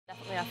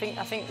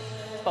I think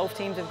both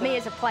teams have. Me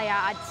as a player,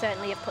 I'd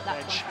certainly have put that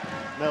bench. to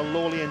one. Mel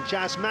Lawley and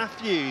Jazz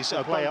Matthews,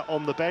 a player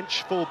on the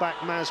bench. Fullback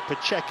Maz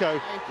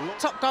Pacheco.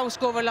 Top goal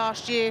scorer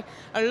last year.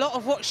 A lot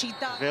of what she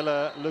does.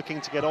 Villa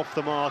looking to get off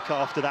the mark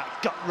after that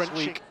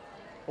gut-wrenching.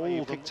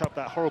 All picked up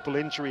that horrible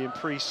injury in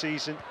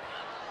pre-season.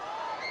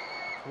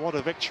 What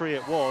a victory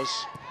it was.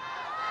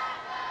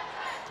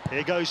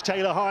 Here goes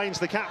Taylor Hines,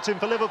 the captain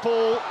for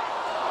Liverpool,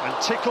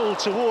 and tickled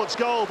towards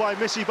goal by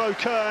Missy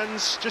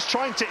Kearns, just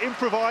trying to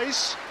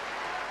improvise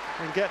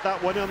and get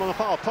that one in on the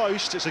far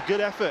post. It's a good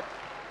effort.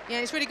 Yeah,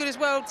 it's really good as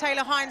well.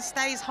 Taylor Hines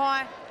stays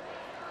high.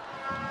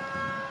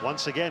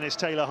 Once again, it's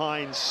Taylor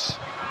Hines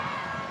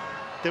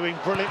doing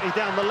brilliantly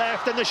down the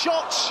left, and the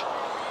shot!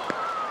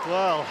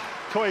 Well,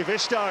 Koi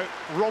Visto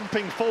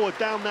romping forward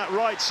down that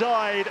right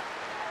side.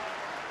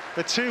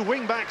 The two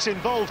wing-backs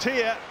involved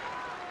here.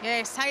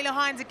 Yes, Taylor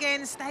Hines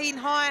again, staying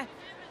high.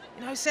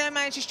 You know, Sarah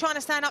May, she's trying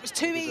to stand up. It's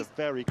too easy. It's a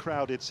very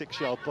crowded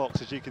 6-yard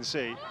box, as you can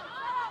see,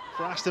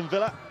 for Aston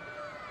Villa.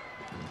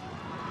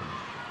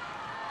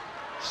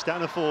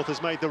 Staniforth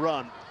has made the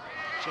run.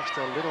 Just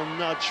a little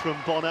nudge from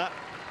Bonner.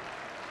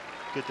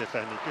 Good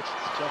defending. Good,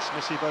 just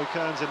Missy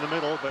Kearns in the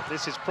middle, but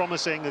this is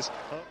promising. As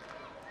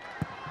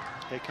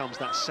here comes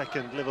that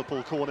second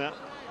Liverpool corner.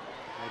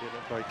 Made it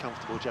look very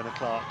comfortable, Jenna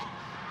Clark.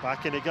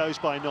 Back in it goes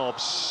by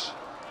Nobbs.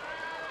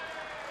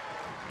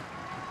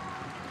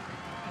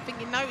 I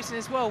think you're noticing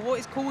as well what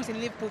is causing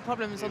Liverpool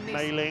problems on this.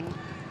 Mailing.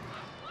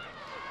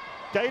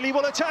 Daly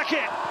will attack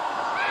it.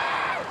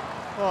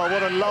 Oh,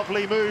 what a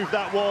lovely move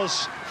that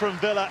was from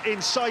Villa.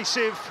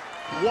 Incisive,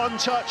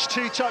 one-touch,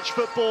 two-touch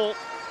football.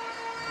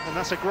 And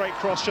that's a great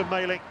cross from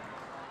Mailing.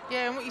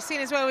 Yeah, and what you're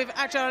seeing as well with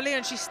Agile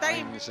Leon, she's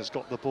staying. James has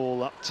got the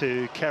ball up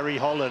to Kerry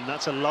Holland.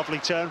 That's a lovely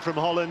turn from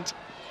Holland.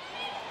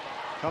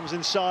 Comes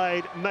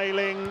inside,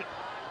 Mailing.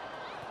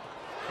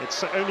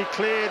 It's only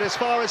cleared as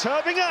far as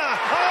Herbinger.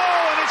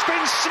 Oh, and it's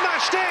been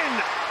smashed in.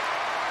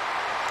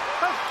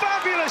 A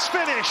fabulous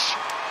finish.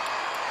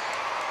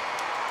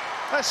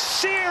 A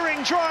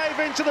searing drive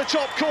into the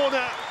top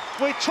corner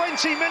with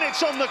 20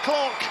 minutes on the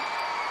clock.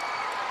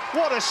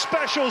 What a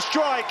special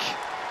strike.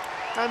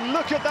 And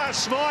look at that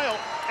smile,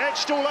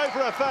 etched all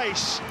over her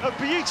face. A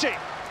beauty.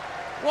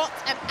 What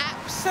an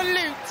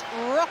absolute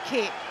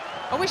rocket.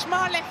 I wish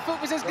my left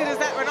foot was as good as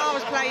that when I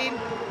was playing.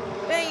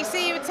 There you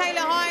see with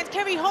Taylor Hines.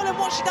 Kerry Holland,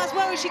 what she does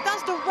well is she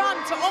does the run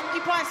to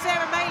occupy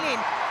Sarah Mailing.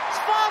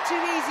 It's far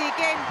too easy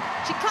again.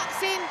 She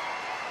cuts in.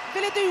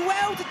 Villa do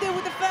well to deal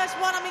with the first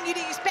one. I mean, you'd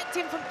expect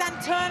him from Dan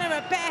Turner,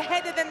 a better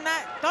header than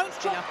that. Don't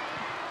drop.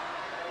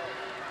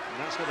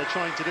 And that's what they're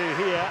trying to do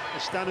here. The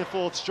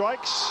Staniforth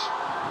strikes.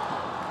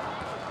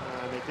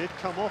 And it did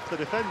come off the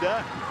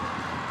defender.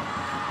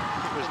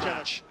 It was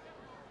Judge.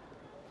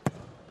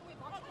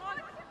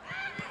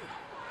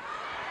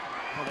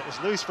 Well, it was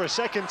loose for a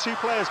second. Two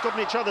players got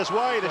in each other's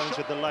way. The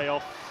with the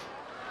layoff.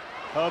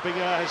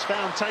 Herbinger has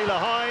found Taylor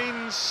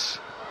Hines.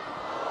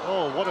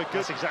 Oh, what a good...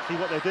 That's exactly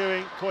what they're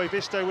doing. Koi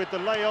Visto with the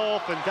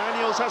layoff, and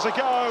Daniels has a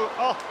go.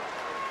 Oh,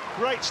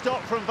 great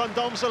stop from Van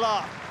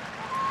Domselaar.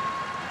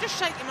 Just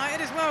shaking my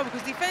head as well,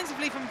 because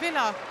defensively from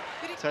Villa...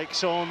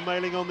 Takes on,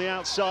 Mailing on the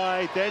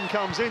outside, then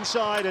comes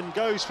inside and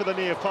goes for the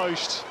near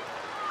post.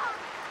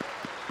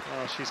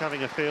 Oh, she's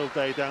having a field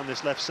day down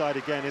this left side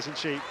again, isn't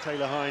she?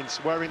 Taylor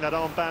Hines wearing that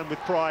armband with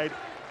pride.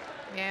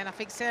 Yeah, and I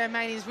think Sarah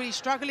May is really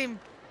struggling.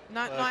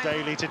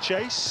 Daly to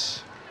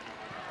chase.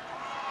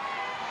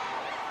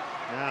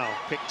 Now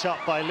picked up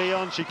by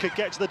Leon. She could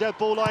get to the dead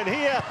ball line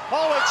here.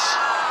 Oh, it's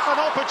an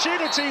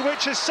opportunity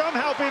which has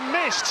somehow been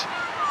missed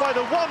by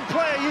the one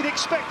player you'd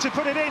expect to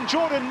put it in,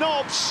 Jordan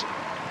Nobbs.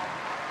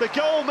 The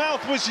goal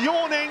mouth was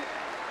yawning,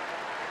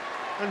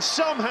 and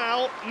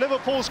somehow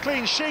Liverpool's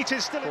clean sheet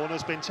is still...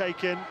 Corner's been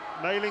taken,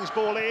 Mailing's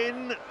ball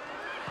in,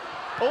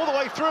 all the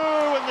way through,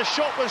 and the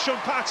shot was from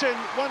Patton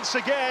once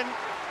again.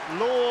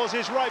 Laws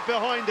is right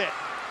behind it.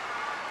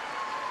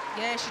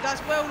 Yeah, she does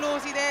well,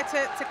 Lawsy, there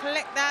to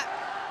collect that.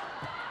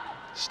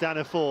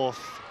 Staniforth,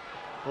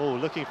 oh,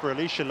 looking for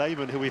Alicia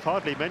Lehman, who we've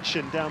hardly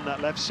mentioned down that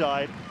left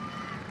side.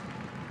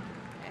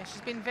 Yeah,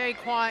 she's been very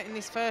quiet in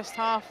this first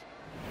half.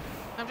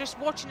 I'm just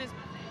watching as...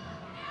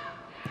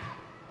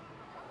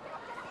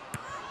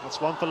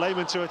 That's one for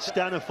Lehman to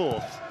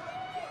Staniforth.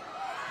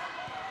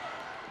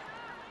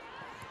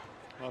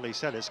 Well, he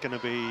said it's going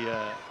to be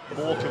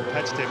more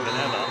competitive than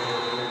ever.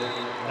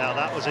 Now,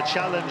 that was a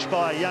challenge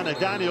by Jana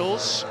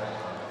Daniels,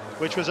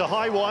 which was a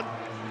high one.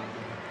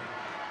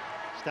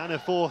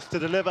 Staniforth to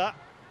deliver.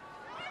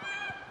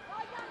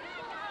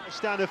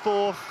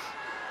 Staniforth,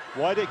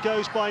 wide it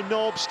goes by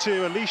Nobbs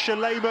to Alicia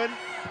Lehman.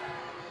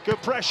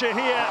 Good pressure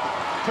here,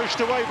 pushed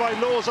away by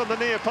Laws on the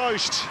near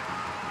post.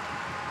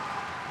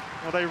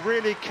 Well, they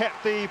really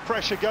kept the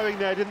pressure going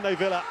there, didn't they,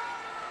 Villa?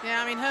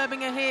 Yeah, I mean,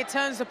 Herbinger here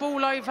turns the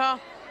ball over.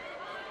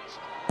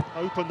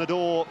 Open the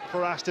door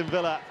for Aston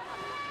Villa.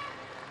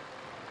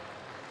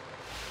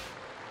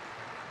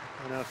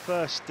 And our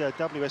first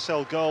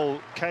WSL goal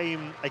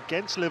came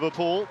against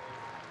Liverpool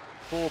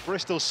for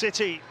Bristol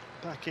City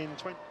back in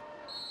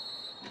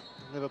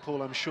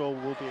Liverpool, I'm sure,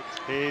 will be.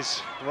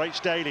 Here's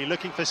Rach Daly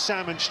looking for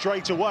Salmon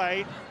straight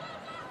away.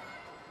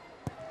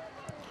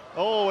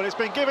 Oh, and it's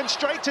been given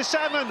straight to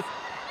Salmon.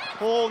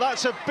 Oh,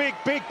 that's a big,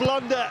 big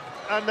blunder,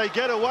 and they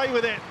get away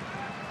with it.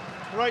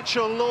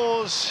 Rachel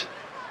Laws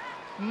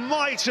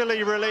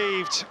mightily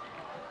relieved.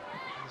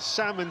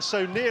 Salmon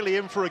so nearly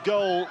in for a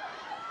goal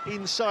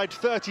inside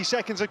 30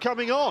 seconds of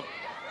coming on.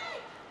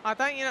 I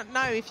don't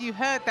know if you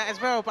heard that as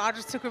well, but I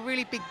just took a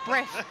really big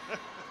breath.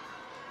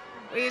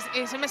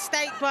 It's a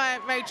mistake by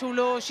Rachel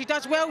Laws. She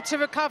does well to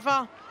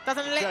recover,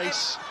 doesn't let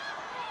it.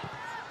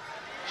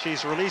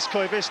 She's released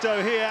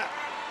Koivisto here.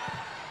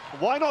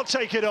 Why not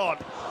take it on?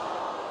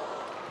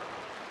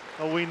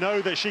 Oh, we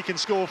know that she can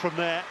score from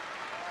there.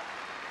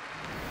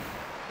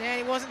 Yeah,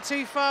 it wasn't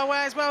too far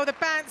away as well. The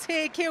bounce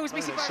here kills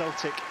me.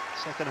 Celtic,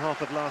 second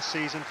half of last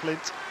season,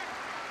 Flint.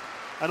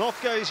 And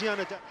off goes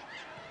Yana.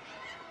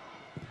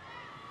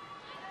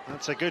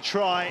 That's a good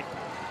try.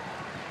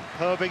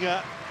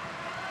 Herbinger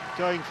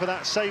going for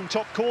that same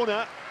top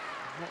corner.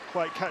 Not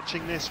quite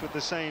catching this with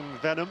the same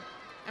venom.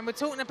 And we're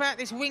talking about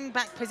this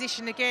wing-back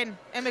position again.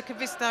 Emma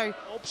Koivisto.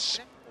 Oops.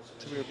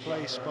 To be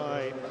replaced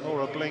by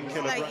Laura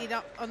Blinker.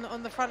 Up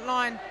on the front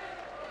line.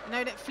 You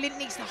know that Flint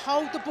needs to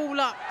hold the ball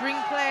up, bring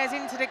players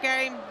into the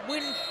game,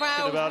 win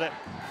fouls. Good about it.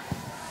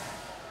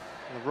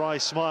 A wry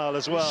smile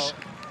as well.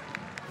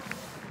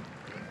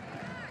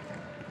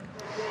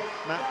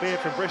 Matt Beard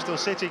from Bristol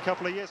City a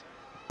couple of years.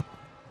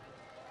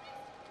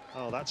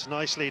 Oh, that's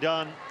nicely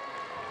done.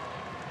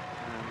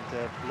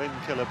 And Lynn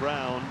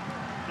Killer-Brown.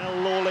 Nell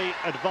Lawley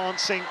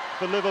advancing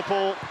for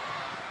Liverpool.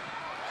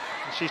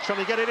 And she's trying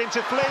to get it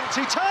into Flint,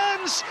 who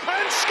turns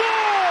and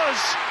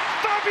scores!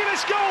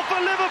 Fabulous goal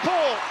for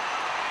Liverpool!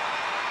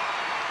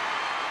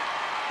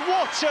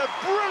 What a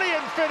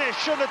brilliant finish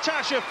from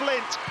Natasha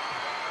Flint.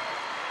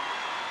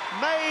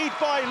 Made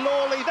by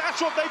Lawley,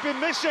 that's what they've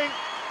been missing.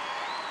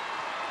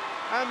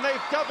 And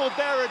they've doubled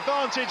their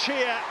advantage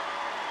here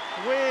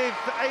with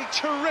a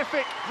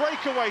terrific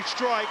breakaway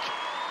strike.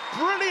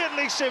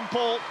 Brilliantly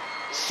simple,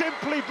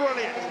 simply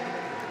brilliant.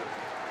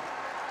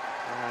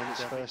 And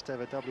his first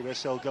ever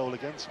WSL goal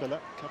against Villa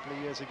a couple of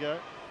years ago.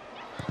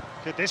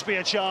 Could this be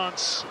a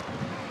chance?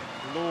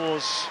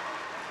 Laws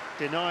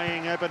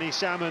denying Ebony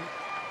Salmon.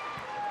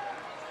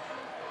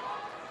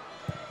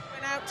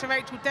 Went out to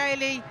Rachel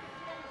Daly.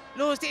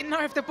 Laws didn't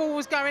know if the ball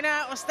was going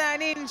out or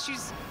staying in.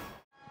 She's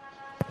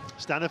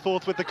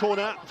Staniforth with the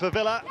corner for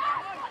Villa.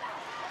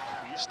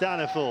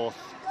 Staniforth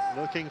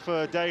looking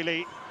for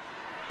Daly.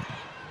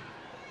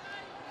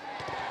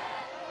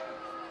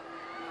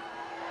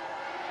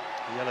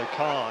 The yellow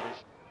card.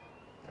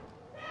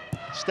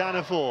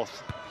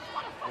 Staniforth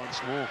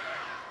once more.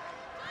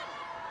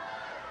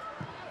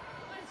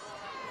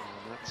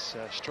 And that's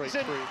straight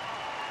through.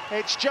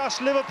 It's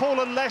just Liverpool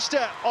and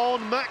Leicester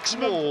on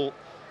maximum,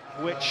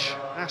 which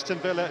Aston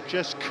Villa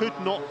just could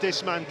not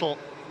dismantle.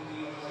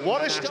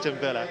 What a Aston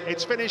Villa.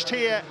 It's finished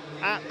here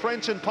at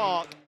Prenton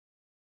Park.